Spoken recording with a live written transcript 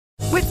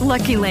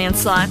Lucky Land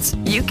Slots,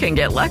 you can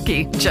get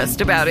lucky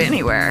just about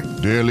anywhere.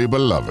 Dearly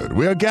beloved,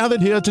 we are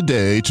gathered here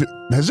today to...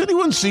 Has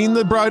anyone seen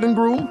the bride and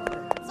groom?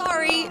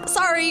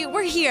 Sorry,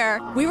 we're here.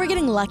 We were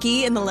getting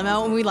lucky in the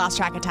limo and we lost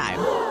track of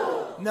time.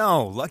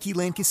 No, Lucky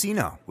Land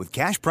Casino, with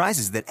cash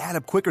prizes that add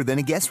up quicker than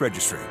a guest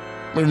registry.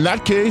 In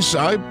that case,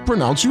 I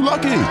pronounce you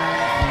lucky.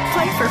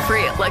 Play for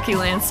free at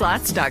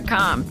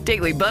LuckyLandSlots.com.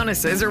 Daily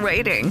bonuses are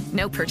waiting.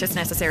 No purchase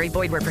necessary.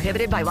 Void where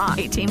prohibited by law.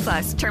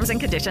 18+. Terms and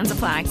conditions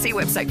apply. See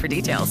website for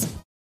details.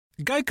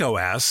 Geico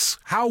asks,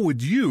 how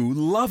would you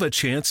love a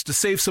chance to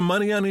save some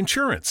money on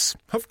insurance?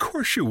 Of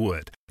course you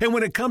would. And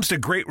when it comes to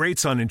great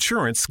rates on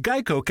insurance,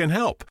 Geico can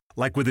help.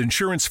 Like with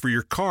insurance for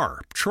your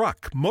car,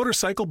 truck,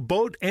 motorcycle,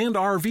 boat, and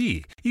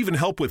RV. Even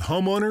help with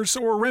homeowners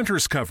or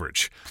renters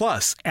coverage.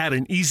 Plus, add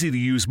an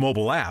easy-to-use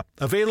mobile app,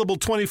 available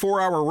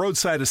 24-hour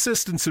roadside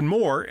assistance and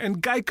more,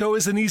 and Geico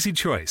is an easy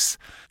choice.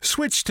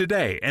 Switch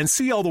today and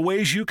see all the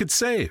ways you could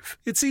save.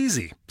 It's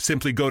easy.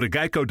 Simply go to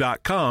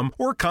geico.com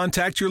or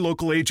contact your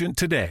local agent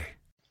today.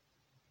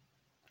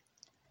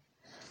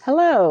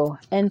 Hello,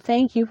 and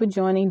thank you for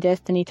joining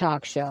Destiny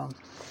Talk Show.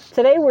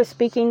 Today we're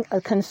speaking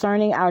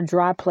concerning our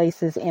dry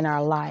places in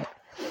our life.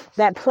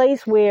 That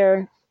place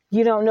where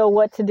you don't know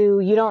what to do,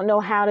 you don't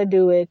know how to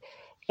do it,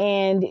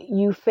 and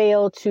you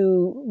fail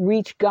to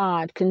reach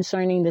God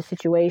concerning the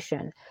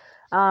situation.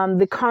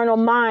 The carnal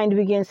mind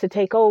begins to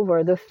take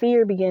over. The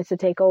fear begins to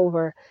take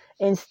over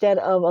instead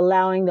of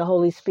allowing the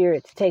Holy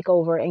Spirit to take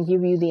over and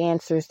give you the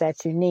answers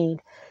that you need.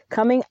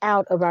 Coming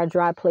out of our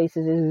dry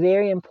places is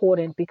very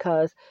important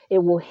because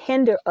it will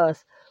hinder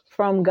us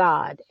from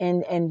God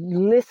and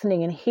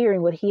listening and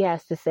hearing what he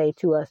has to say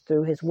to us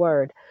through his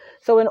word.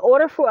 So in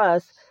order for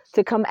us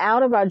to come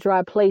out of our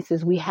dry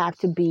places, we have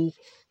to be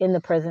in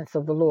the presence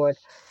of the Lord.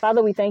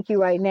 Father, we thank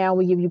you right now.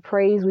 We give you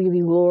praise, we give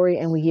you glory,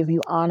 and we give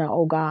you honor,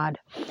 oh God.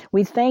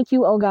 We thank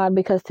you, oh God,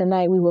 because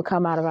tonight we will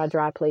come out of our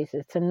dry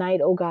places.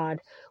 Tonight, oh God,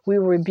 we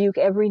will rebuke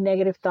every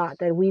negative thought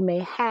that we may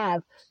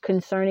have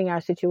concerning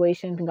our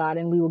situation, God,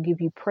 and we will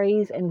give you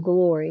praise and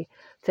glory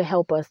to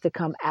help us to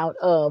come out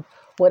of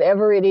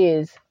whatever it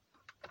is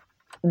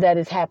that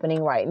is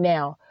happening right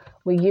now.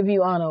 We give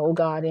you honor, oh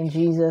God, in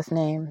Jesus'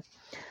 name.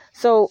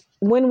 So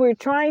when we're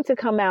trying to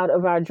come out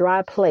of our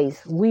dry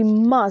place, we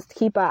must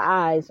keep our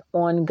eyes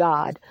on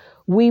God.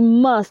 We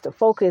must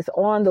focus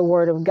on the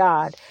word of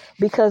God,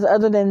 because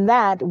other than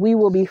that, we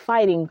will be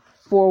fighting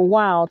for a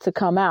while to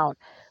come out,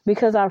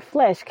 because our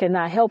flesh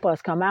cannot help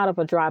us come out of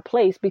a dry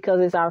place, because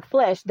it's our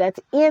flesh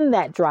that's in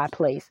that dry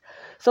place.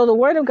 So the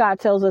word of God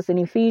tells us in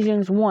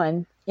Ephesians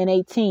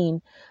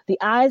 1:18, the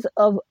eyes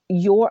of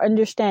your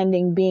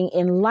understanding being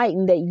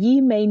enlightened, that ye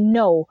may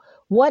know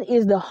what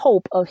is the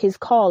hope of his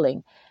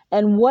calling,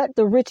 and what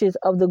the riches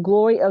of the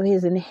glory of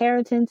his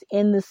inheritance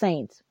in the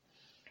saints,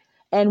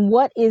 and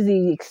what is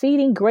the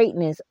exceeding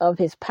greatness of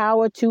his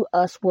power to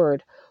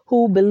usward,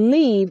 who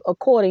believe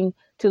according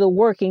to the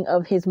working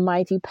of his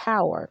mighty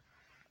power,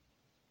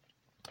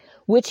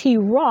 which he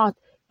wrought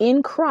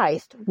in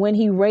Christ when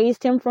he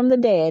raised him from the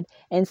dead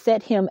and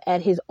set him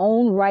at his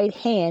own right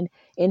hand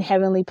in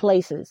heavenly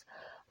places,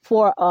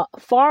 for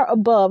far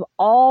above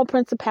all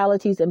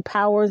principalities and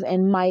powers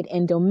and might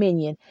and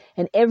dominion,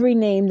 and every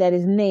name that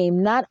is named,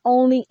 not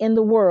only in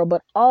the world,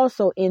 but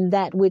also in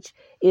that which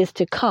is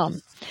to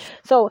come.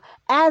 So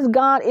as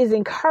God is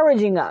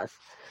encouraging us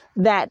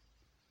that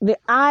the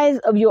eyes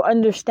of your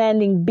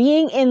understanding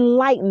being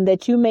enlightened,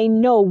 that you may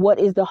know what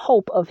is the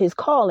hope of his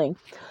calling.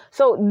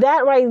 So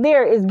that right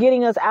there is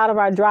getting us out of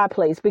our dry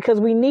place,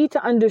 because we need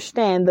to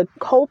understand the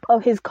hope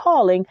of his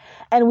calling,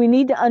 and we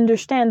need to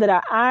understand that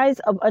our eyes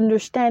of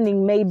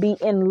understanding may be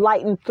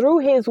enlightened through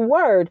his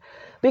word,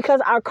 because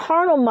our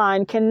carnal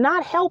mind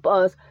cannot help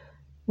us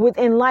with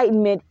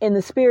enlightenment in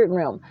the spirit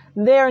realm.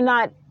 They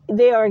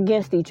are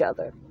against each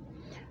other.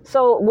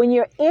 So when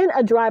you're in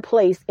a dry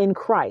place in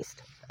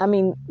Christ,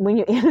 when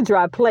you're in a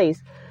dry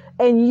place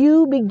and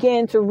you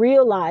begin to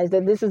realize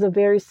that this is a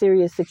very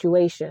serious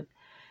situation,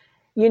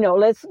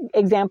 let's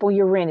example,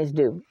 your rent is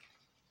due.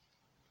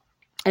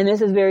 And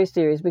this is very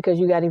serious because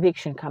you got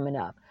eviction coming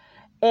up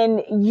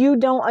and you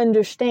don't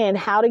understand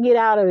how to get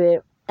out of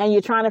it. And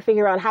you're trying to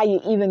figure out how you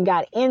even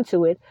got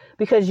into it,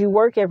 because you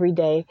work every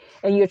day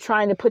and you're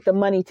trying to put the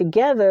money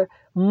together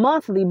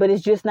monthly, but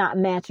it's just not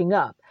matching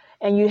up.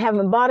 And you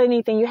haven't bought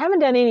anything. You haven't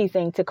done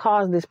anything to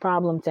cause this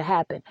problem to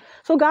happen.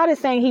 So God is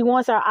saying he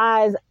wants our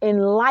eyes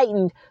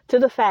enlightened to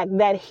the fact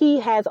that he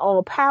has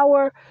all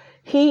power.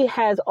 He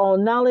has all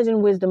knowledge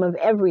and wisdom of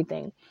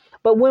everything.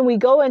 But when we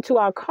go into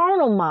our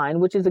carnal mind,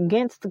 which is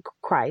against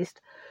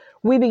Christ,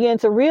 we begin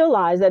to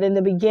realize that in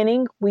the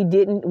beginning, we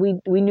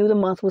knew the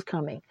month was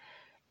coming.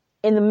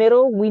 In the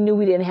middle, we knew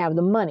we didn't have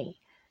the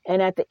money.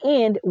 And at the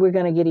end, we're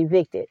going to get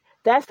evicted.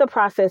 That's the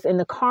process in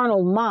the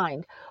carnal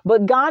mind.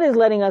 But God is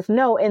letting us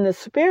know in the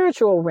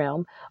spiritual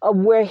realm of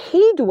where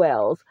he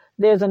dwells,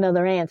 there's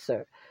another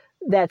answer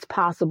that's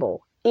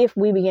possible if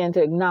we begin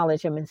to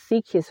acknowledge him and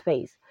seek his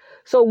face.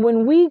 So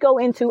when we go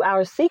into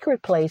our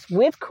secret place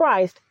with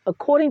Christ,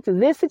 according to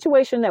this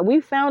situation that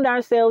we found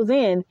ourselves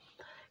in,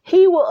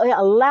 He will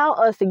allow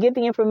us to get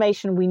the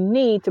information we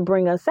need to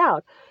bring us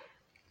out.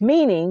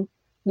 Meaning,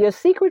 your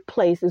secret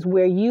place is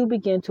where you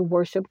begin to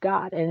worship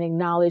God and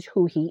acknowledge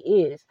who He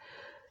is.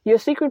 Your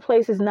secret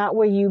place is not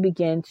where you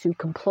begin to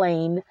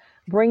complain,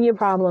 bring your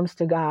problems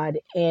to God,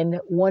 and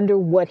wonder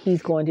what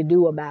He's going to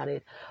do about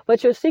it.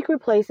 But your secret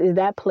place is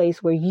that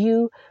place where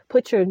you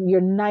put your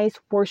nice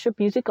worship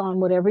music on,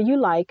 whatever you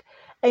like,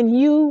 and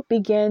you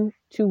begin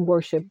to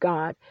worship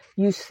God.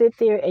 You sit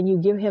there and you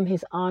give Him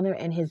His honor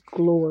and His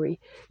glory.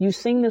 You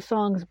sing the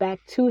songs back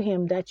to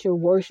Him that you're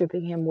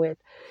worshiping Him with.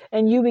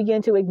 And you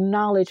begin to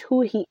acknowledge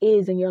who He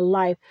is in your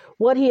life,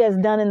 what He has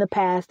done in the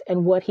past,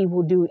 and what He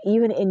will do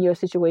even in your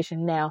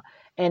situation now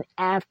and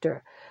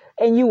after.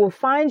 And you will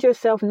find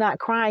yourself not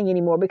crying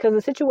anymore, because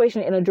the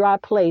situation in a dry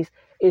place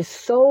is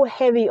so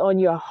heavy on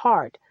your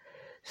heart,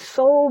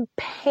 so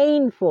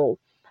painful,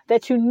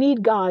 that you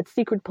need God's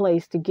secret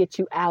place to get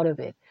you out of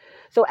it.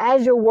 So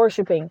as you're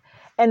worshiping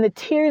and the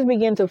tears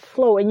begin to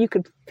flow and you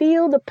could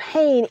feel the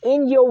pain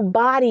in your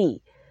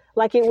body,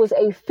 like it was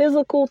a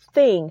physical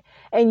thing,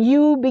 and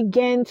you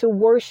begin to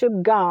worship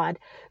God,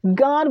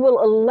 God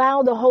will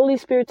allow the Holy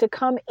Spirit to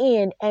come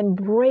in and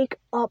break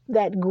up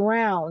that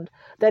ground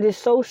that is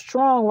so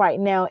strong right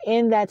now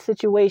in that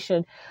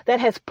situation that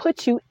has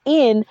put you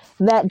in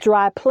that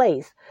dry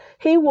place.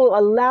 He will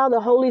allow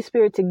the Holy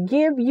Spirit to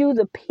give you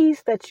the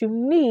peace that you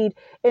need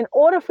in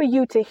order for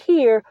you to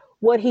hear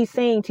what He's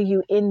saying to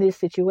you in this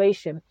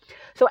situation.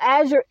 So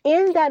as you're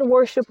in that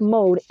worship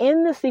mode,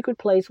 in the secret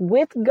place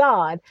with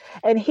God,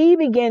 and He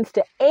begins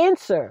to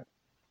answer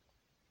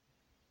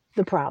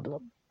the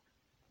problem.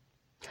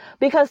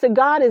 Because to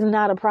God is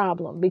not a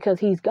problem, because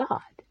He's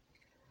God.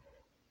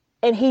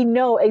 And He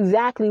knows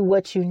exactly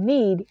what you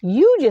need.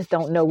 You just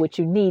don't know what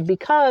you need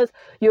because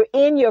you're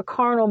in your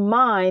carnal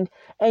mind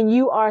and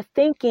you are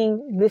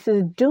thinking this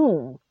is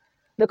doom.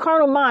 The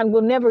carnal mind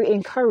will never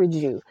encourage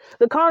you.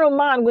 The carnal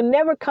mind will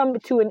never come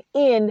to an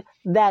end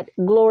that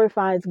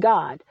glorifies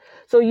God.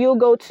 So you'll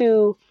go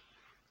to,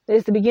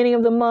 it's the beginning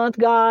of the month,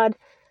 God,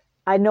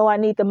 I know I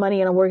need the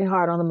money and I'm working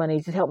hard on the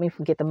money. Just help me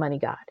get the money,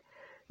 God.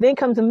 Then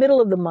comes the middle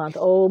of the month.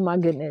 Oh my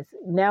goodness.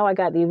 Now I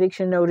got the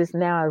eviction notice.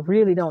 Now I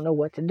really don't know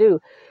what to do.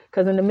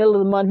 Because in the middle of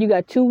the month, you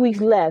got 2 weeks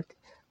left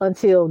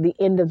until the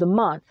end of the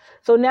month.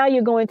 So now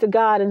you're going to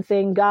God and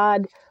saying,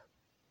 God,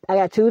 I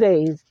got 2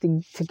 days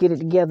to get it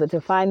together,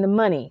 to find the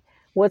money.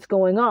 What's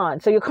going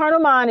on? So your carnal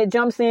mind, it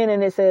jumps in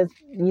and it says,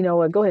 you know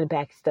what, go ahead and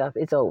pack your stuff.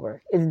 It's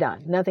over. It's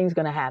done. Nothing's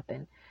going to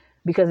happen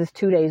because it's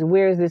 2 days.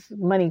 Where is this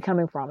money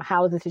coming from?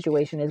 How is the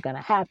situation is going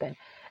to happen?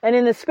 And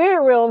in the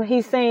spirit realm,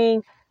 He's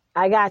saying,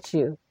 I got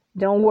you.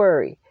 Don't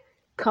worry.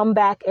 Come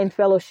back and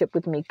fellowship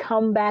with me.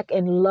 Come back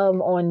and love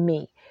on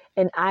me.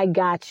 And I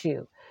got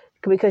you.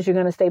 Because you're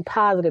going to stay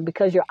positive,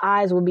 because your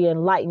eyes will be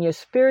enlightened. Your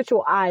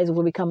spiritual eyes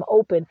will become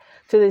open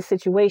to this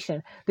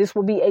situation. This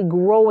will be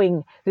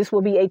this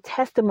will be a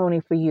testimony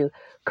for you.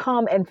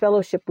 Come and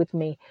fellowship with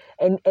me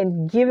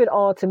and give it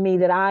all to me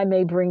that I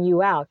may bring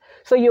you out.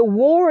 So you're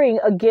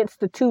warring against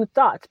the two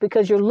thoughts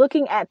because you're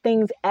looking at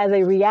things as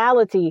a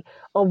reality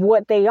of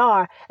what they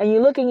are. And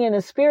you're looking in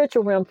a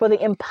spiritual realm for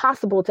the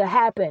impossible to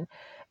happen.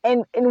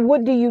 And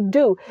what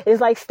do?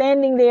 It's like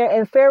standing there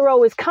and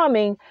Pharaoh is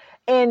coming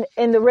and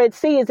the Red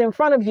Sea is in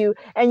front of you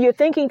and you're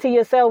thinking to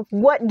yourself,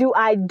 what do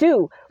I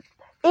do?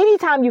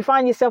 Anytime you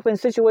find yourself in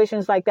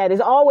situations like that,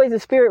 it's always the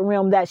spirit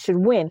realm that should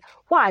win.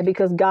 Why?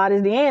 Because God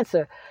is the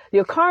answer.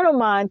 Your carnal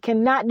mind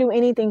cannot do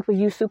anything for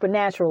you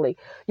supernaturally.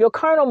 Your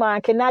carnal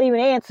mind cannot even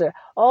answer.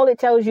 All it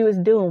tells you is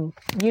doom.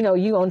 You know,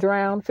 you're going to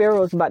drown.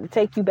 Pharaoh's about to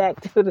take you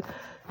back to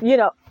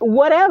the,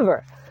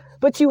 whatever.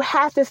 But you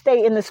have to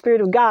stay in the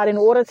spirit of God in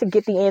order to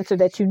get the answer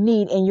that you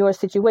need in your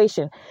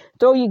situation.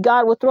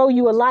 God will throw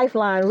you a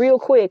lifeline real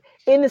quick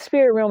in the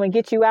spirit realm and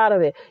get you out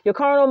of it. Your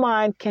carnal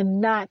mind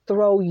cannot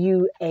throw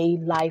you a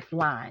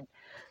lifeline.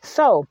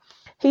 So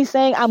He's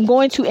saying, I'm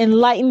going to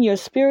enlighten your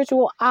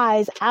spiritual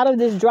eyes out of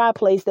this dry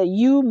place that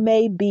you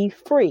may be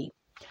free.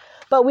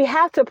 But we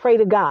have to pray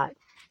to God.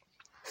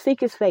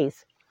 Seek His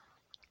face.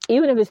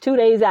 Even if it's 2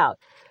 days out,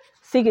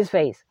 seek His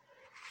face.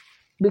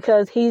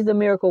 Because He's the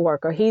miracle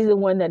worker. He's the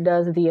one that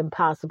does the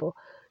impossible.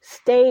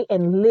 Stay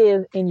and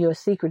live in your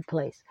secret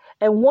place.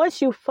 And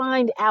once you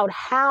find out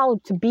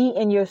how to be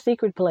in your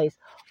secret place,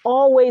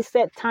 always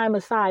set time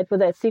aside for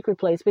that secret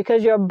place,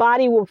 because your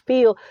body will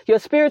feel, your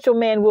spiritual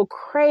man will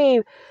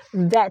crave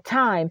that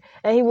time.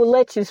 And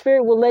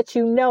Spirit will let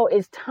you know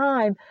it's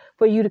time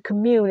for you to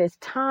commune. It's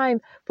time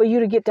for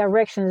you to get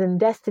directions and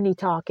destiny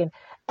talk, and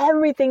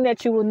everything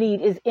that you will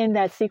need is in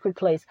that secret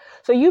place.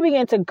 So you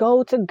begin to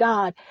go to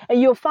God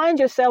and you'll find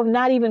yourself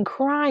not even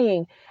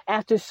crying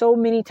after so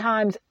many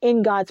times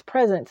in God's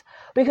presence,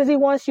 because He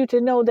wants you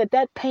to know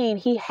that pain,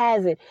 He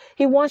has it.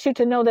 He wants you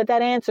to know that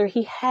answer,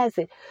 He has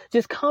it.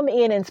 Just come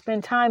in and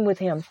spend time with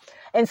Him.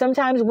 And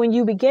sometimes when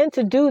you begin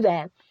to do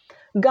that,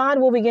 God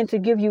will begin to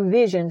give you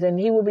visions, and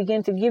He will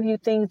begin to give you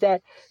things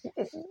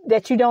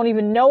that you don't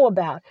even know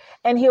about.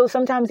 And He'll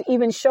sometimes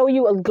even show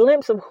you a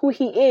glimpse of who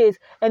He is,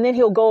 and then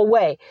He'll go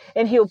away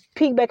and He'll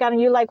peek back out and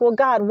you're like, well,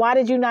 God, why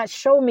did you not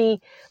show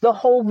me the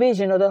whole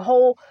vision or the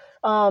whole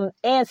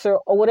answer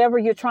or whatever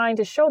you're trying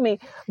to show me.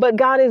 But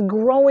God is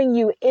growing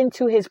you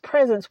into his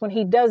presence when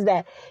he does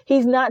that.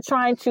 He's not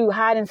trying to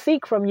hide and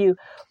seek from you,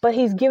 but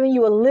he's giving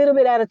you a little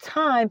bit at a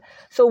time.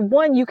 So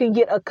one, you can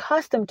get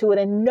accustomed to it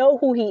and know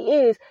who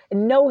he is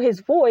and know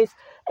his voice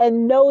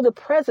and know the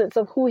presence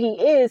of who he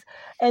is.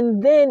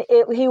 And then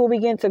he will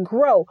begin to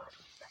grow.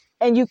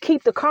 And you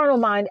keep the carnal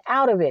mind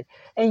out of it,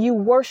 and you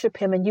worship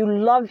him and you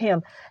love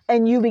him,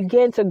 and you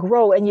begin to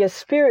grow, and your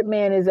spirit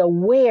man is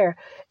aware,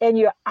 and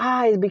your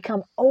eyes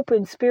become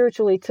open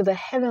spiritually to the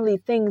heavenly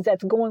things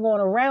that's going on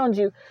around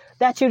you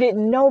that you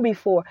didn't know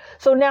before.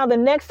 So now the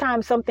next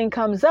time something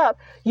comes up,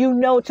 you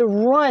know to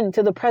run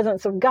to the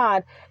presence of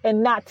God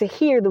and not to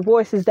hear the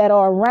voices that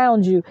are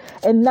around you,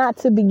 and not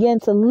to begin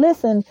to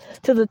listen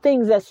to the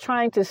things that's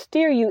trying to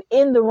steer you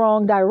in the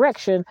wrong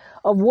direction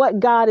of what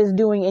God is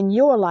doing in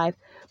your life.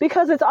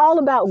 Because it's all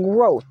about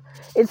growth.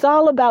 It's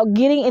all about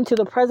getting into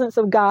the presence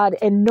of God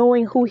and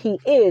knowing who he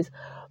is.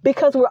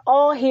 Because we're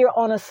all here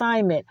on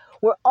assignment.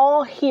 We're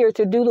all here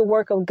to do the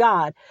work of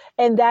God.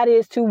 And that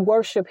is to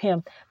worship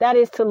him. That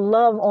is to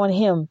love on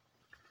him.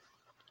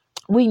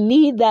 We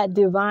need that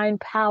divine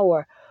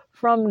power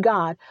from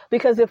God.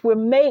 Because if we're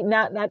made,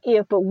 not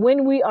if, but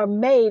when we are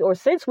made, or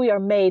since we are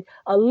made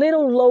a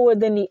little lower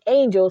than the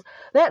angels,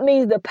 that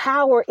means the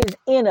power is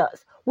in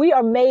us. We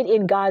are made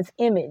in God's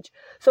image.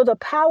 So the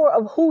power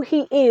of who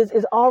he is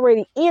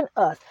already in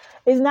us.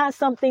 It's not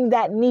something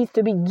that needs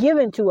to be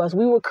given to us.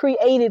 We were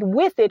created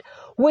with it,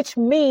 which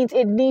means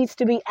it needs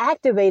to be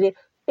activated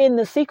in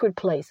the secret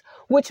place,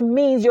 which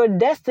means your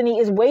destiny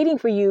is waiting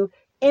for you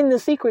in the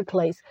secret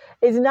place.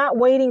 It's not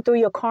waiting through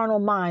your carnal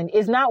mind.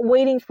 It's not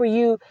waiting for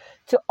you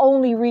to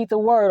only read the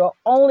word or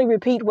only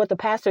repeat what the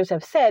pastors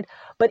have said,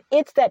 but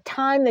it's that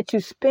time that you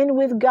spend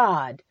with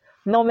God,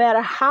 no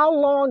matter how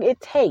long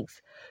it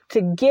takes, to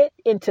get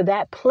into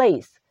that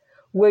place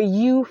where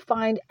you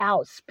find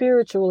out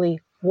spiritually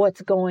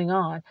what's going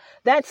on.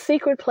 That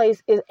secret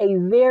place is a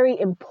very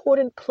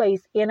important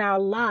place in our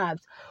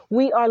lives.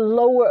 We are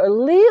lower, a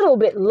little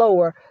bit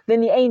lower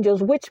than the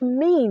angels, which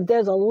means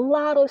there's a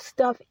lot of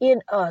stuff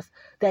in us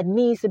that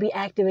needs to be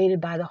activated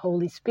by the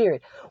Holy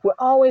Spirit. We're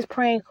always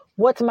praying,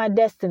 what's my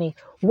destiny?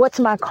 What's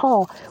my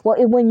call?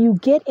 Well, when you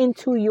get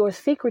into your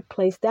secret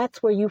place,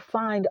 that's where you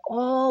find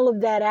all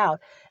of that out.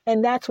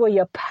 And that's where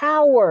your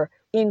power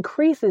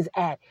increases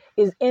at,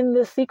 is in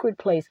the secret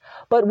place.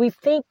 But we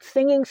think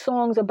singing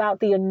songs about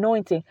the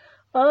anointing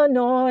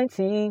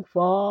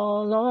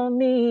fall on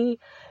me,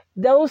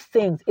 those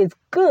things is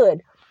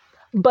good,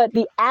 but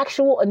the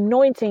actual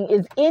anointing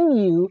is in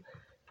you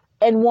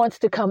and wants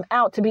to come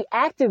out to be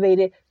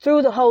activated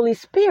through the Holy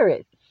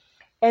Spirit.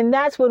 And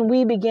that's when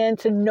we begin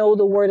to know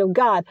the word of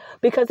God,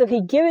 because if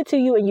he give it to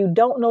you and you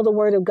don't know the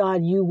word of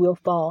God, you will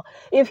fall.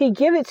 If he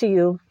give it to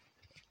you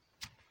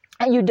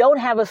and you don't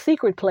have a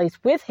secret place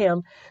with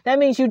him, that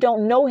means you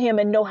don't know him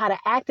and know how to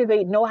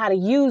activate, know how to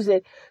use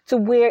it to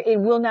where it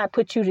will not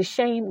put you to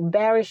shame,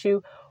 embarrass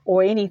you,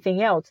 or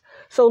anything else.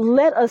 So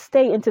let us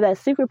stay into that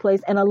secret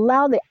place and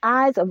allow the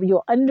eyes of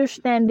your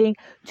understanding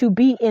to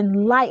be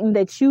enlightened,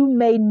 that you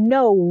may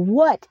know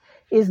what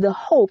is the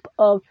hope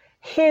of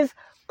his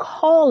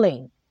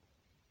calling.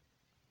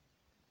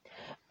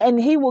 And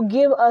he will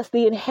give us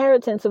the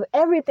inheritance of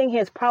everything he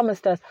has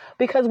promised us,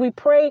 because we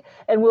pray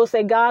and we'll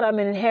say, God, I'm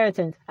an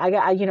inheritance. I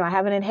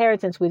have an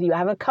inheritance with you. I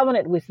have a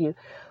covenant with you.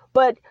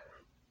 But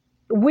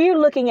we're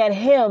looking at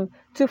him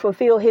to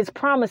fulfill his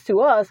promise to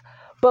us.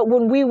 But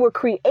when we were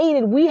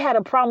created, we had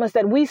a promise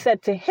that we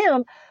said to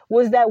him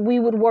was that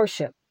we would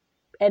worship,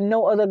 and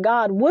no other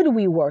God would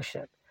we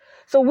worship.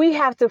 So we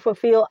have to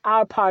fulfill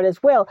our part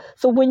as well.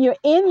 So when you're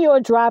in your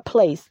dry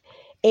place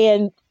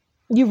and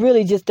you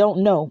really just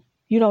don't know,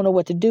 you don't know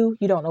what to do,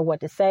 you don't know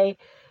what to say,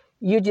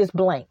 you're just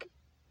blank.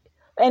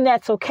 And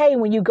that's okay.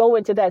 When you go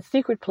into that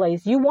secret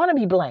place, you want to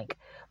be blank,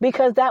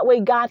 because that way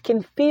God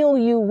can fill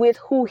you with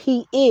who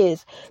he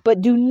is.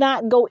 But do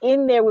not go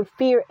in there with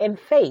fear and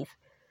faith.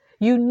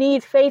 You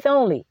need faith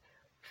only.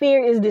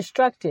 Fear is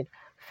destructive.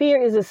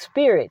 Fear is a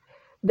spirit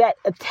that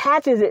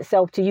attaches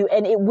itself to you,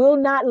 and it will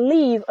not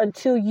leave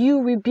until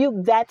you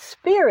rebuke that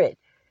spirit.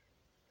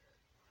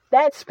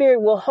 That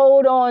spirit will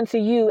hold on to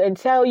you and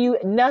tell you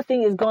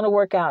nothing is going to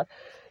work out.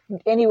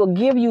 And he will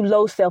give you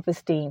low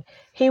self-esteem.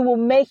 He will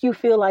make you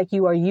feel like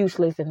you are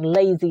useless and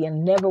lazy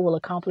and never will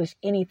accomplish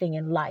anything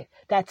in life.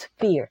 That's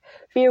fear.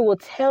 Fear will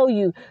tell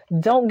you,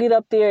 don't get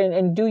up there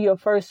and do your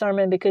first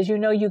sermon, because you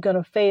know you're going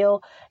to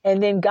fail.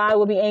 And then God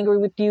will be angry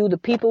with you. The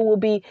people will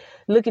be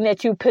looking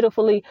at you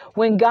pitifully.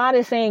 When God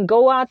is saying,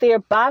 go out there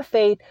by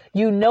faith,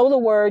 you know the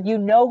word, you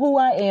know who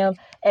I am,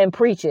 and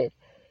preach it.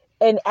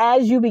 And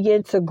as you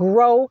begin to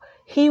grow,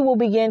 he will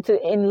begin to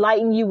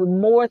enlighten you with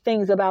more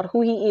things about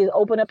who he is.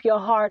 Open up your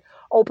heart,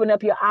 open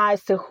up your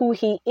eyes to who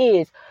he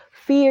is.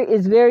 Fear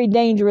is very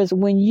dangerous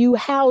when you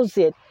house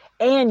it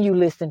and you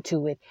listen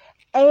to it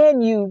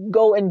and you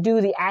go and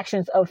do the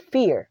actions of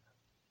fear.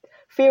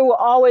 Fear will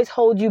always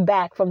hold you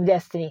back from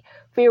destiny.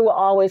 Fear will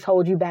always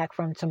hold you back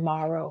from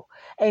tomorrow.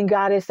 And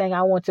God is saying,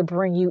 I want to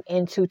bring you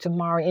into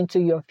tomorrow, into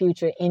your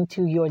future,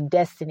 into your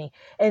destiny.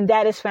 And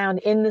that is found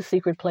in the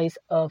secret place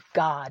of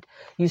God.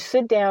 You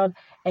sit down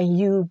and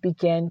you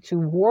begin to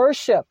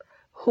worship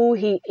who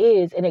he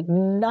is and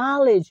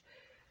acknowledge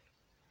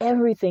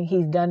everything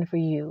he's done for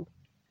you.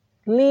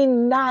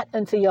 Lean not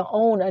unto your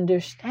own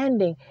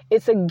understanding.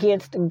 It's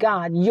against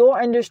God.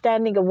 Your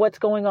understanding of what's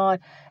going on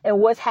and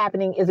what's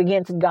happening is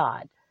against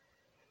God.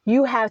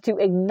 You have to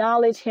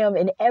acknowledge him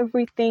in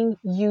everything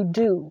you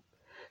do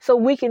so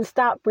we can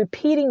stop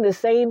repeating the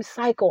same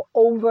cycle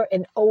over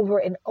and over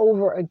and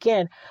over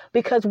again.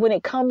 Because when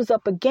it comes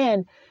up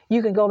again,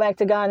 you can go back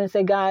to God and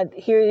say, God,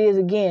 here it is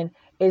again.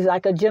 It's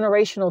like a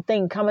generational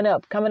thing coming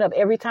up.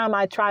 Every time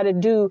I try to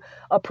do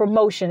a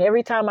promotion,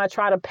 every time I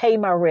try to pay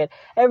my rent,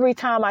 every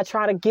time I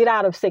try to get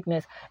out of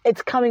sickness,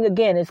 it's coming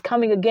again. It's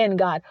coming again,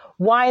 God.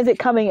 Why is it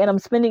coming? And I'm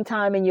spending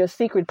time in your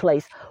secret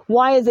place.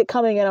 Why is it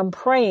coming? And I'm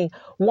praying.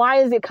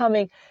 Why is it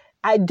coming?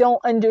 I don't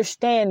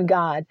understand,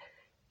 God.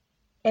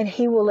 And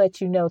he will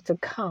let you know to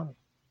come,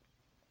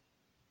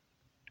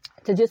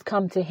 to just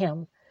come to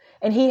him.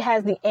 And he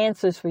has the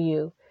answers for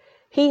you.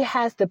 He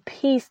has the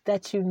peace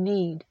that you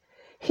need.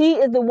 He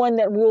is the one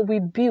that will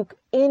rebuke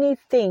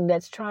anything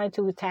that's trying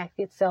to attack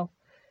itself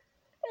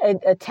and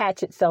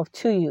attach itself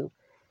to you.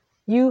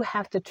 You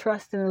have to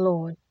trust in the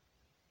Lord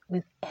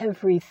with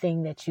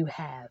everything that you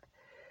have.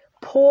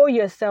 Pour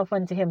yourself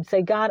unto him.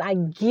 Say, God, I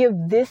give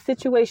this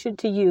situation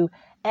to you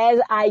as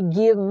I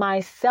give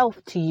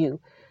myself to you.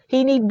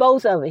 He needs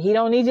both of it. He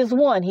don't need just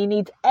one. He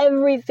needs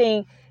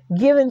everything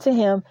given to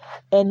him,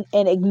 and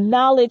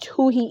acknowledge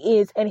who he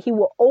is, and he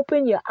will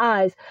open your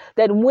eyes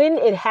that when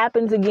it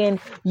happens again,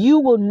 you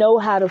will know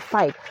how to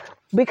fight.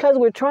 Because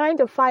we're trying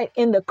to fight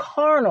in the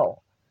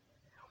carnal.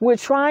 We're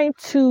trying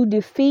to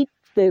defeat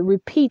the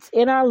repeats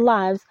in our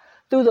lives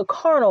through the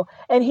carnal.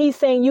 And he's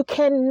saying you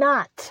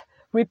cannot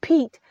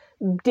defeat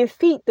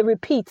the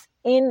repeats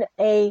in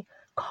a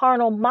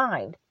carnal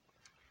mind.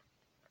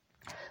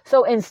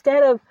 So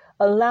instead of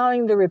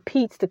allowing the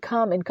repeats to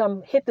come,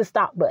 hit the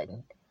stop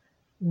button.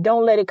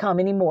 Don't let it come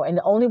anymore. And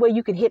the only way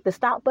you can hit the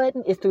stop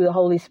button is through the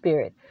Holy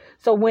Spirit.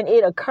 So when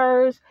it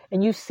occurs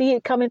and you see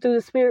it coming through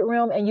the spirit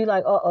realm and you're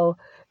like,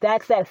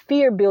 that's that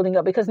fear building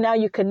up, because now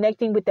you're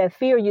connecting with that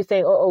fear. You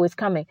say, it's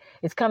coming.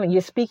 It's coming.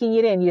 You're speaking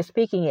it in. You're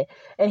speaking it.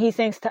 And he's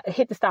saying,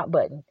 hit the stop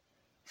button.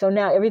 So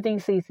now everything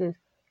ceases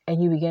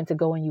and you begin to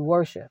go and you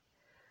worship.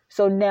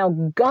 So now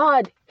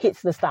God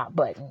hits the stop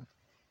button.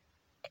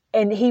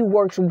 And he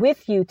works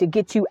with you to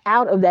get you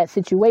out of that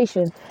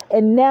situation.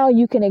 And now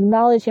you can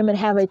acknowledge him and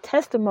have a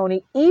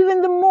testimony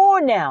even the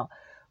more now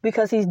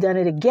because he's done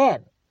it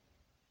again.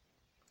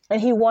 And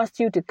he wants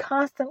you to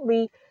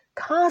constantly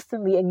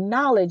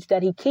acknowledge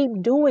that he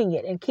keep doing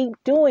it and keep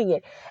doing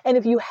it. And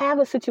if you have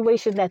a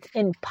situation that's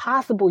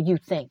impossible, you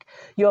think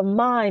your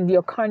mind,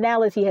 your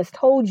carnality has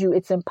told you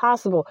it's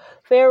impossible.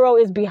 Pharaoh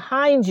is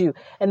behind you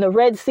and the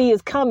Red Sea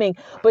is coming,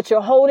 but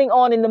you're holding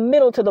on in the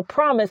middle to the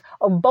promise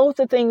of both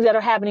the things that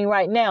are happening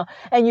right now.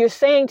 And you're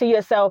saying to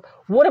yourself,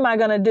 what am I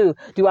going to do?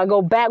 Do I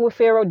go back with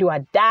Pharaoh? Do I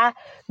die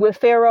with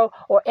Pharaoh?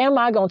 Or am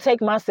I going to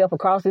take myself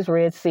across this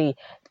Red Sea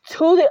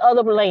to the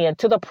other land,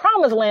 to the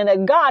promised land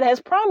that God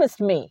has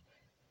promised me?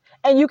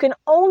 And you can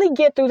only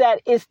get through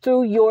that is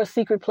through your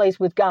secret place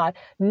with God,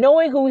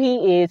 knowing who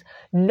he is,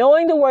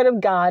 knowing the word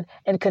of God,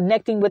 and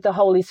connecting with the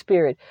Holy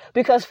Spirit.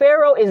 Because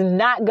Pharaoh is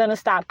not going to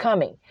stop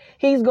coming.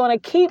 He's going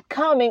to keep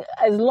coming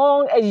as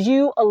long as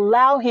you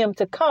allow him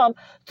to come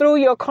through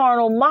your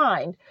carnal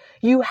mind.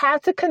 You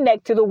have to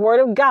connect to the word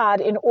of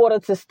God in order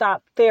to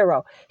stop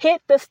Pharaoh.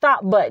 Hit the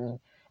stop button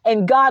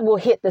and God will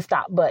hit the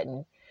stop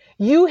button.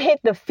 You hit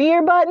the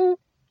fear button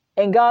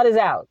and God is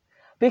out,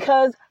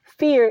 because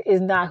fear is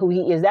not who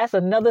he is. That's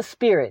another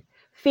spirit.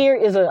 Fear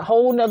is a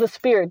whole nother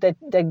spirit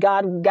that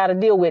God got to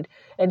deal with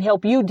and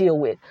help you deal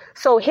with.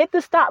 So hit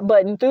the stop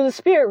button through the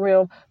spirit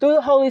realm, through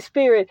the Holy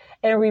Spirit,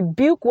 and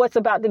rebuke what's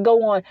about to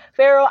go on.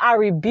 Pharaoh, I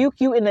rebuke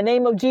you in the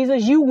name of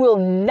Jesus. You will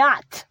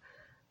not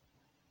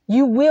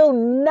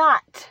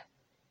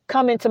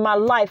come into my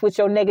life with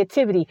your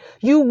negativity.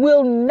 You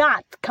will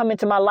not come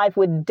into my life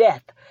with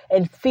death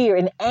and fear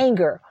and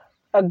anger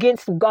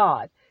against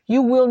God.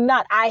 You will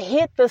not. I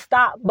hit the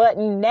stop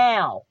button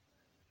now.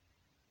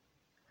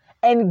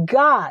 And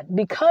God,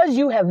 because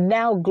you have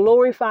now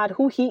glorified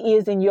who he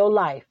is in your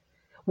life,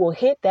 will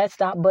hit that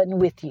stop button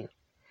with you.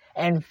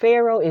 And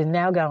Pharaoh is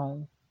now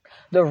gone.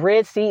 The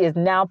Red Sea is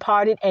now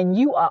parted and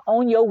you are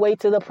on your way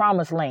to the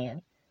promised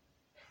land.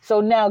 So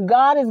now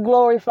God is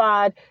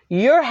glorified.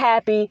 You're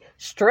happy,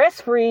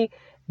 stress-free,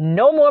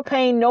 no more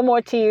pain, no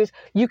more tears.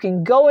 You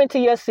can go into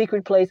your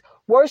secret place,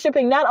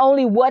 worshiping not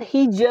only what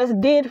he just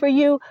did for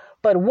you,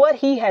 but what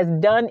he has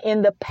done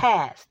in the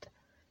past.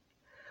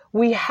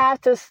 We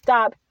have to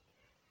stop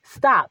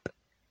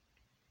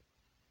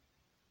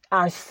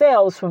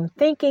ourselves from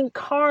thinking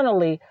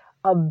carnally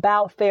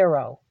about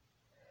Pharaoh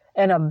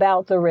and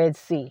about the Red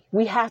Sea.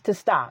 We have to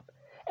stop.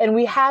 And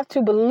we have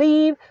to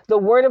believe the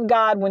word of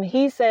God when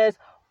he says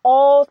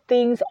all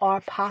things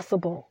are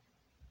possible.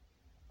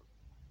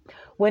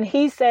 when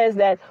he says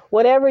that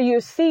whatever you're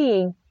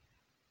seeing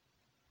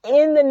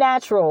in the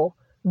natural,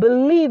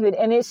 believe it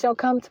and it shall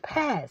come to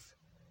pass.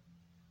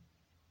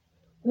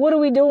 What are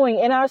we doing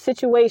in our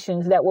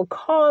situations that will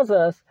cause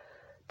us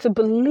to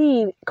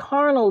believe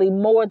carnally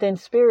more than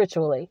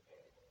spiritually?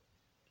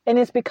 And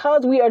it's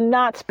because we are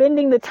not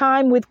spending the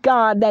time with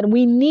God that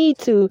we need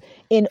to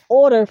in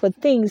order for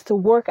things to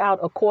work out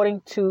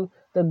according to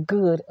the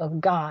good of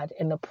God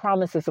and the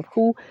promises of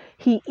who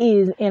he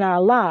is in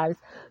our lives.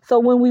 So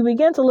when we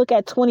begin to look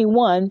at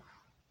 21,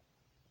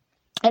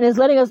 and it's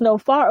letting us know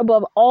far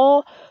above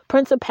all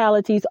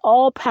principalities,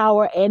 all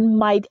power and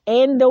might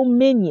and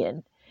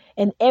dominion,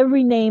 and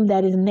every name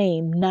that is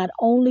named, not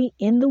only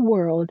in the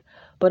world,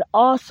 but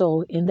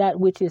also in that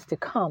which is to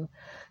come.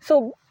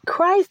 So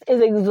Christ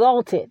is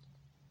exalted,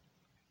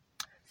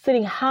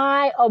 sitting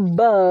high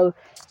above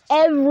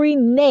every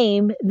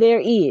name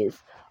there is,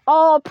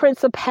 all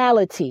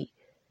principality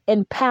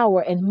and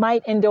power and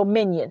might and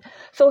dominion.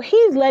 So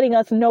he's letting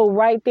us know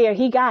right there,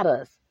 he got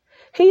us.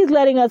 He's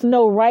letting us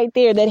know right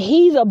there that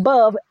he's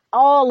above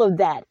all of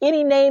that.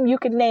 Any name you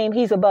could name,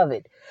 he's above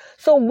it.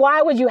 So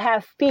why would you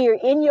have fear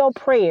in your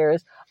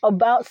prayers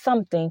about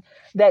something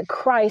that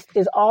Christ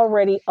is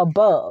already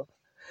above,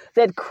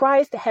 that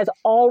Christ has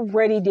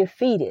already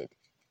defeated?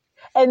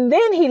 And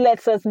then he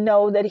lets us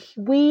know that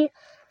we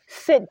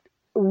sit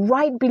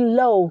right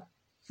below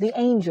the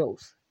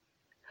angels,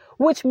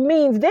 which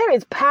means there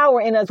is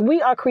power in us.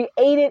 We are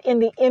created in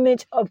the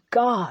image of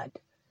God.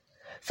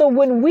 So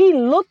when we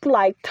look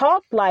like,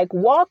 talk like,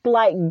 walk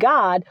like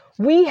God,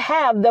 we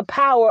have the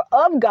power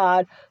of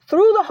God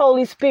through the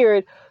Holy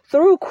Spirit,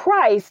 through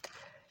Christ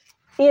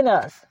in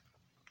us.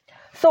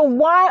 So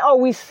why are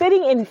we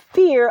sitting in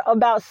fear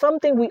about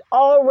something we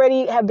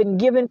already have been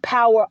given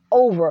power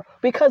over?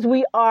 Because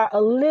we are a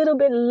little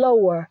bit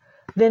lower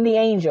than the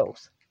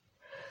angels.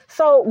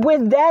 So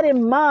with that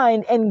in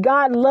mind, and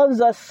God loves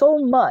us so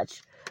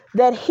much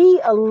that he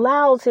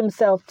allows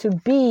himself to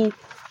be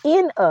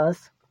in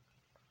us,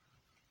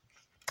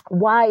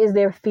 why is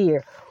there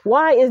fear?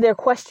 Why is there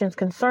questions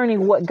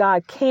concerning what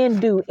God can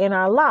do in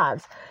our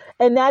lives?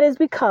 And that is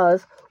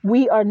because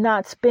we are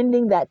not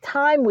spending that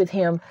time with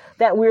him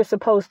that we're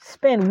supposed to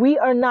spend. We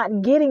are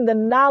not getting the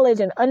knowledge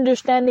and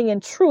understanding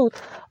and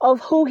truth of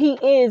who he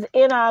is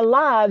in our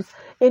lives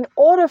in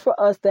order for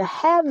us to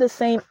have the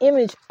same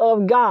image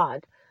of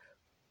God.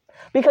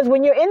 Because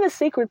when you're in the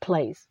secret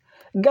place,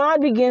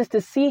 God begins to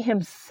see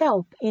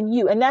himself in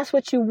you. And that's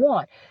what you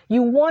want.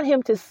 You want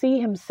him to see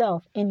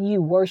himself in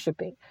you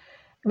worshiping,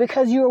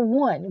 because you're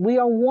one. We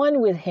are one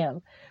with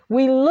him.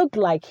 We look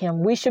like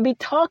him. We should be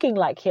talking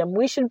like him.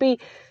 We should be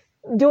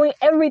doing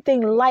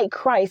everything like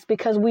Christ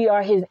because we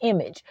are his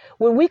image.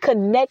 When we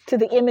connect to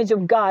the image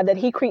of God that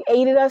he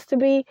created us to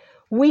be,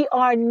 we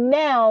are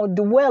now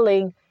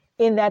dwelling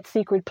in that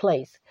secret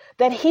place,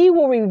 that he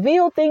will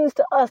reveal things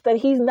to us that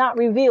he's not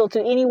revealed to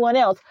anyone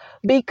else,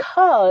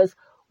 because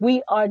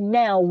we are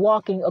now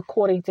walking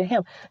according to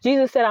him.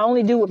 Jesus said, I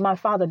only do what my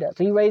Father does.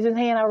 So he raised his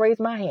hand, I raise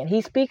my hand. He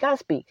speak, I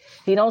speak.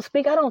 He don't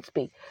speak, I don't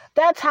speak.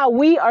 That's how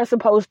we are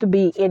supposed to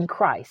be in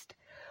Christ.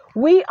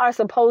 We are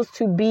supposed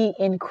to be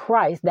in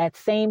Christ that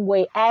same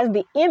way as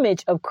the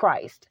image of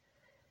Christ.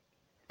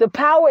 The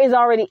power is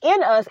already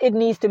in us. It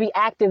needs to be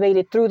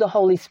activated through the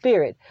Holy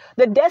Spirit.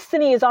 The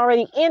destiny is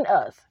already in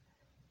us.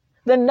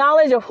 The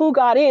knowledge of who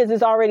God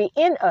is already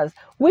in us.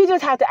 We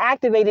just have to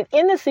activate it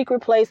in the secret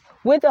place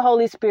with the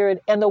Holy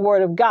Spirit and the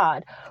Word of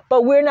God.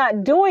 But we're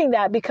not doing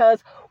that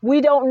because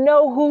we don't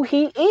know who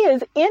he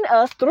is in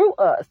us through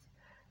us.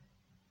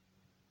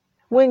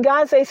 When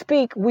God says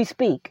speak, we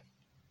speak.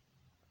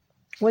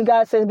 When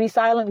God says be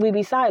silent, we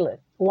be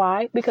silent.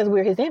 Why? Because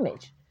we're his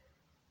image.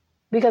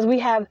 Because we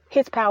have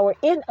his power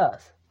in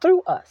us,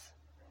 through us.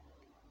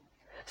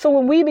 So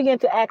when we begin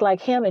to act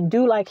like him and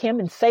do like him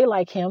and say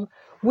like him,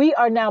 we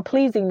are now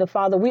pleasing the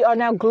Father. We are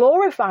now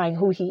glorifying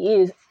who he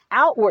is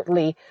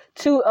outwardly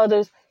to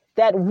others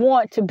that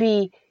want to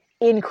be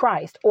in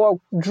Christ,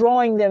 or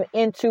drawing them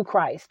into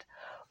Christ.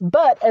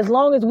 But as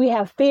long as we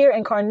have fear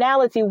and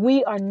carnality,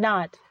 we are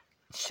not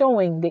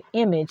showing the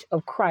image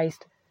of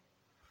Christ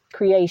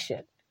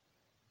creation.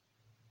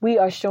 We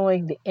are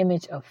showing the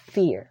image of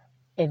fear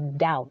and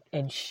doubt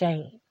and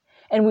shame.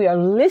 And we are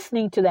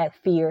listening to that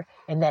fear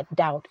and that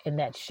doubt and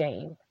that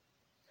shame.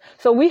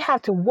 So we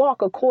have to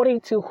walk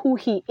according to who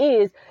he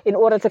is in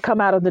order to come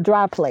out of the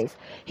dry place.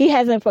 He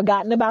hasn't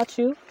forgotten about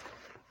you.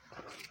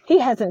 He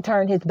hasn't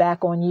turned his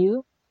back on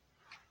you.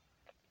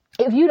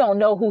 If you don't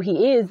know who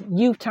he is,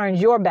 you've turned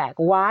your back.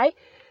 Why?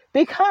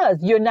 Because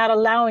you're not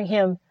allowing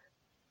him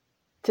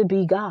to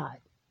be God.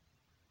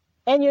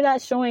 And you're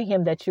not showing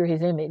him that you're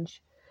his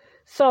image.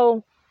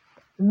 So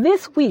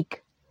this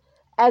week,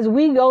 as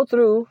we go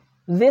through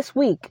this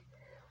week,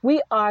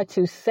 we are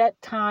to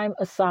set time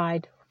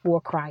aside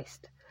for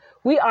Christ.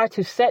 We are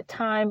to set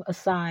time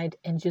aside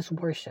and just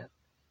worship.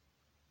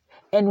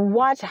 And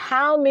watch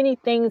how many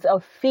things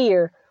of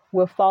fear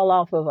will fall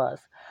off of us.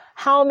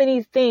 How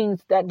many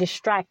things that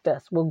distract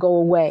us will go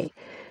away.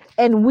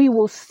 And we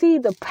will see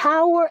the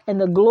power and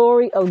the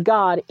glory of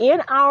God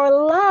in our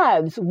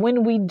lives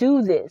when we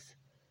do this.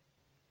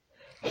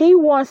 He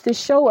wants to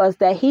show us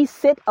that he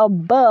sits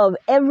above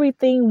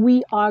everything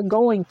we are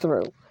going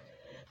through.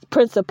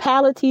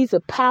 Principalities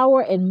of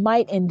power and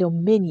might and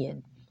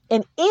dominion.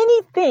 And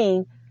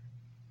anything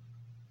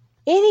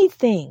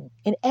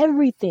and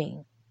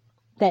everything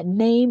that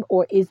name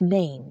or is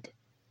named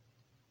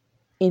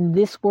in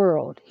this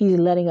world, he's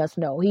letting us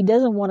know. He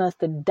doesn't want us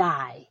to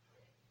die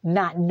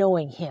not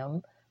knowing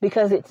him,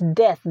 because it's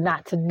death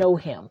not to know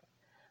him.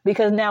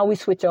 Because now we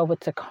switch over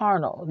to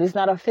carnal. This is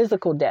not a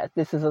physical death.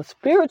 This is a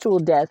spiritual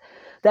death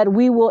that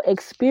we will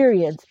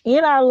experience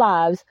in our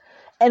lives,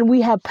 and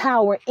we have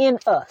power in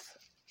us,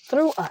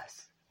 through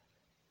us.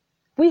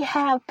 We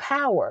have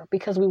power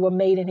because we were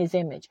made in his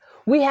image.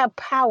 We have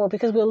power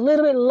because we're a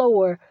little bit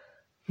lower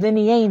than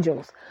the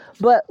angels.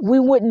 But we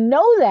wouldn't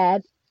know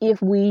that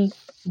if we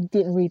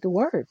didn't read the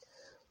word.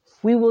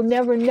 We will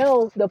never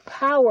know the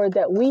power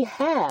that we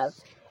have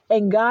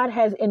and God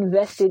has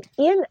invested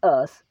in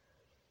us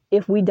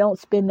if we don't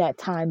spend that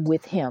time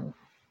with him.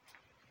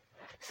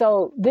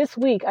 So this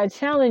week, I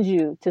challenge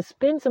you to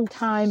spend some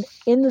time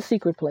in the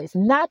secret place,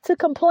 not to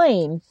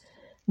complain,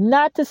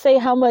 not to say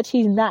how much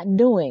he's not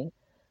doing,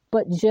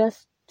 but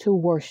just to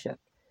worship,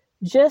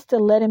 just to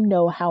let him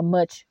know how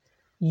much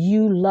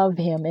you love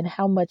him and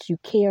how much you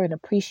care and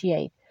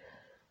appreciate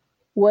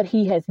what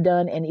he has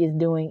done and is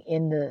doing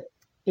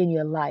in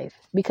your life.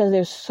 Because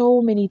there's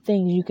so many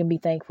things you can be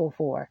thankful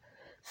for.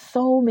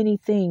 So many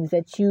things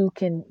that you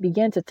can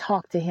begin to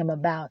talk to him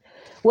about.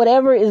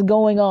 Whatever is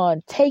going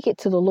on, take it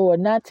to the Lord,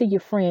 not to your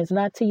friends,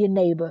 not to your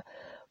neighbor,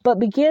 but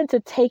begin to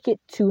take it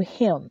to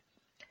him,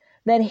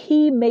 that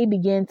he may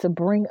begin to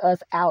bring us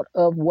out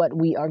of what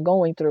we are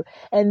going through.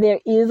 And there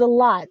is a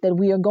lot that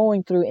we are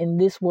going through in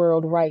this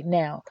world right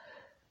now.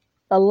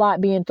 A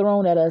lot being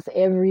thrown at us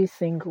every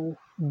single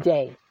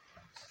day.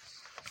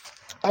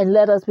 And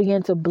let us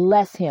begin to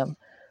bless him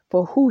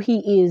for who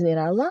he is in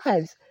our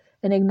lives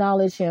and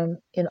acknowledge him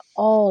in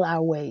all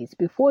our ways.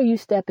 Before you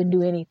step and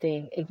do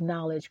anything,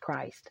 acknowledge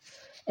Christ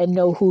and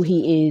know who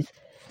he is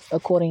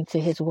according to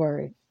his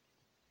word.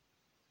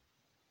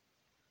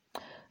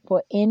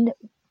 For in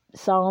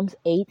Psalms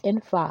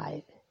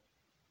 8:5,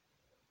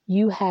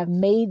 you have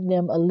made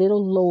them a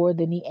little lower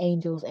than the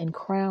angels and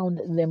crowned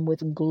them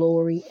with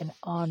glory and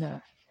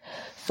honor.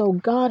 So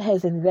God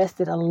has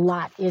invested a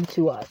lot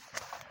into us.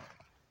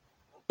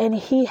 And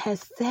he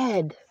has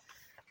said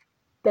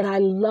that I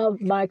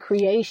love my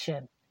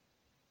creation.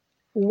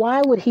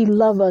 Why would he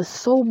love us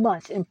so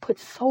much and put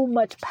so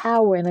much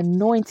power and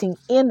anointing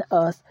in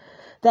us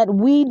that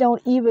we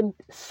don't even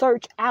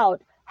search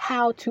out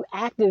how to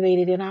activate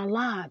it in our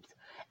lives?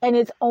 And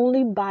it's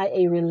only by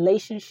a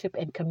relationship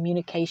and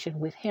communication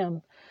with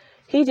him.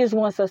 He just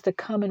wants us to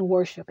come and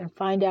worship and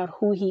find out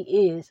who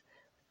he is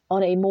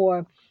on a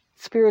more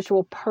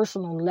spiritual,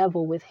 personal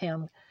level with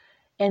him.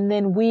 And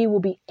then we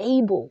will be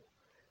able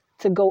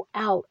to go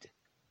out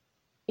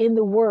in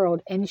the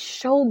world and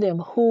show them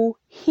who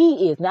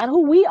he is, not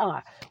who we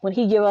are. When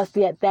he give us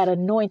that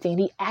anointing,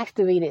 he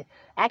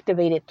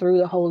activated through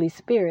the Holy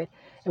Spirit,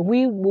 and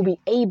we will be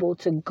able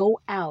to go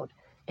out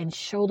and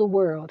show the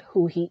world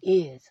who he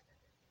is.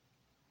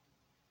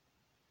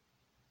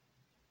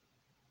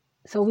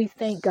 So we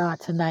thank God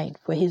tonight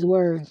for his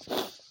word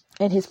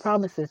and his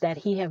promises that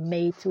he have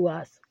made to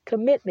us.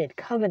 Commitment,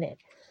 covenant.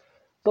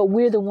 But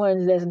we're the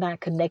ones that's not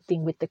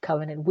connecting with the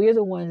covenant. We're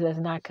the ones that's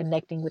not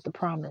connecting with the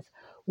promise.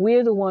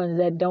 We're the ones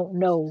that don't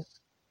know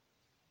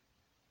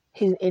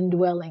his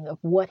indwelling of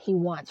what he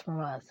wants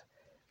from us.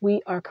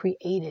 We are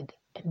created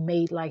and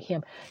made like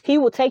him. He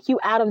will take you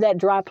out of that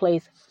dry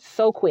place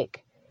so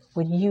quick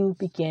when you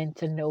begin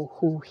to know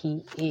who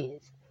he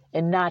is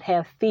and not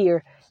have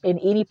fear in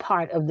any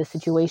part of the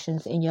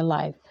situations in your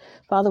life.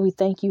 Father, we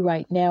thank you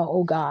right now,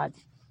 oh God.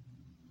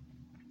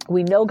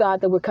 We know,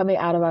 God, that we're coming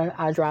out of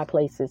our dry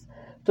places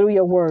through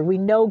your word. We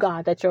know,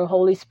 God, that your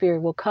Holy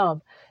Spirit will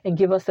come and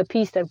give us the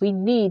peace that we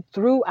need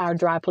through our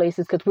dry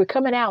places, because we're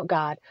coming out,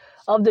 God,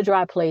 of the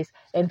dry place,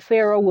 and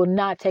Pharaoh will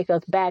not take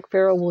us back.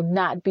 Pharaoh will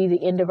not be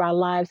the end of our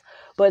lives,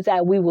 but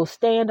that we will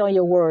stand on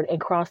your word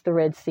and cross the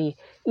Red Sea.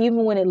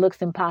 Even when it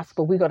looks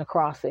impossible, we're going to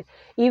cross it.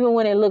 Even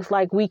when it looks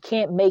like we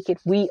can't make it,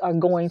 we are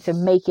going to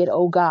make it,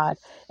 oh God.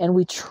 And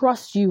we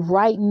trust you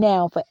right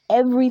now for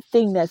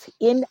everything that's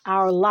in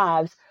our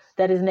lives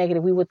that is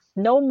negative. We would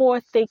no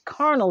more think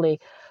carnally,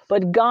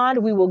 but God,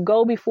 we will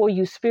go before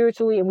you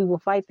spiritually, and we will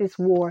fight this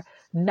war,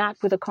 not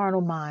with a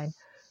carnal mind,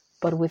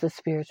 but with a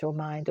spiritual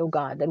mind, oh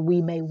God, that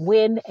we may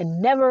win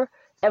and never,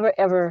 ever,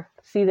 ever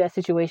see that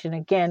situation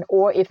again.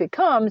 Or if it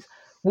comes,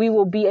 we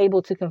will be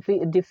able to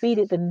defeat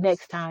it the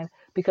next time,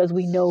 because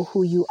we know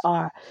who you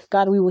are.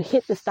 God, we will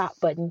hit the stop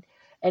button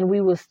and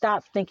we will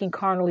stop thinking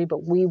carnally,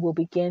 but we will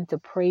begin to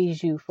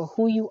praise you for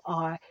who you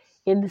are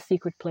in the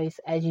secret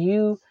place as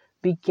you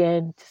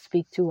begin to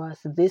speak to us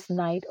this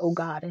night, oh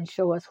God, and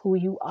show us who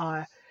you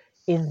are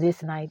in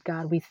this night,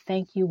 God. We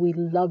thank you. We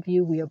love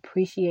you. We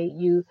appreciate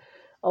you,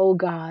 oh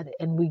God,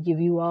 and we give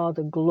you all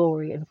the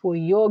glory. And for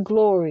your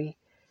glory,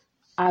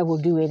 I will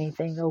do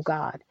anything, oh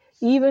God.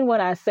 Even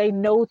when I say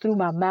no through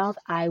my mouth,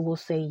 I will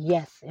say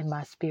yes in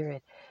my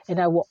spirit. And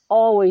I will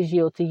always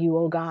yield to you,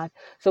 oh God.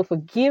 So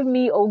forgive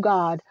me, oh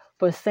God,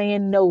 for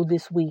saying no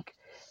this week.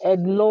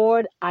 And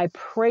Lord, I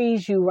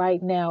praise you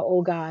right now,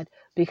 oh God,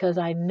 because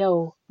I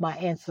know my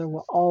answer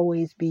will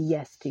always be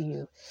yes to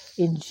you.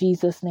 In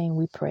Jesus' name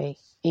we pray.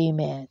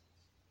 Amen.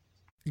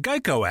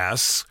 Geico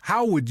asks,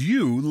 how would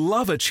you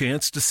love a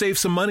chance to save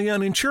some money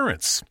on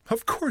insurance?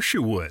 Of course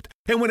you would.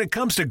 And when it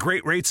comes to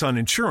great rates on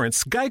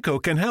insurance,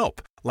 Geico can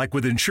help. Like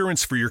with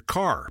insurance for your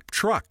car,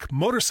 truck,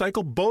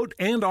 motorcycle, boat,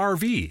 and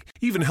RV.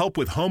 Even help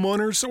with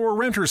homeowners or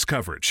renters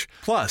coverage.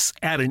 Plus,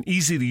 add an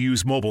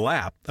easy-to-use mobile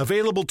app,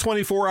 available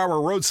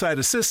 24-hour roadside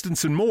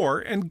assistance and more,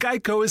 and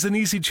Geico is an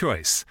easy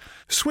choice.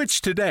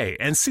 Switch today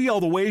and see all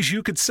the ways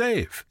you could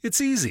save.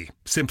 It's easy.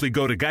 Simply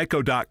go to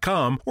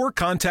geico.com or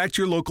contact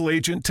your local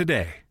agent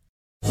today.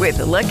 With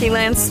the Lucky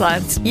Land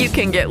Slots, you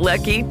can get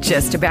lucky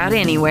just about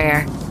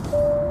anywhere.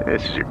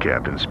 This is your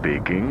captain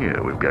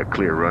speaking. We've got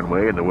clear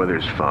runway and the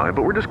weather's fine,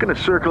 but we're just going to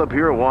circle up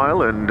here a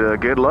while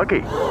and get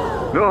lucky.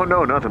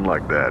 No, nothing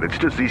like that. It's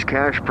just these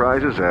cash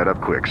prizes add up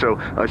quick. So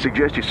I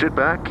suggest you sit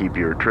back, keep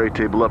your tray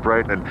table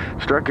upright, and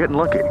start getting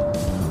lucky.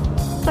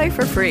 Play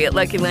for free at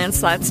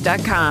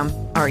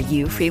LuckyLandSlots.com. Are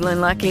you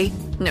feeling lucky?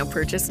 No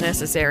purchase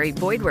necessary.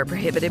 Void where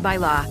prohibited by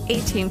law.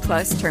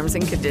 18+ terms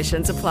and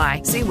conditions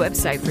apply. See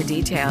website for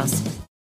details.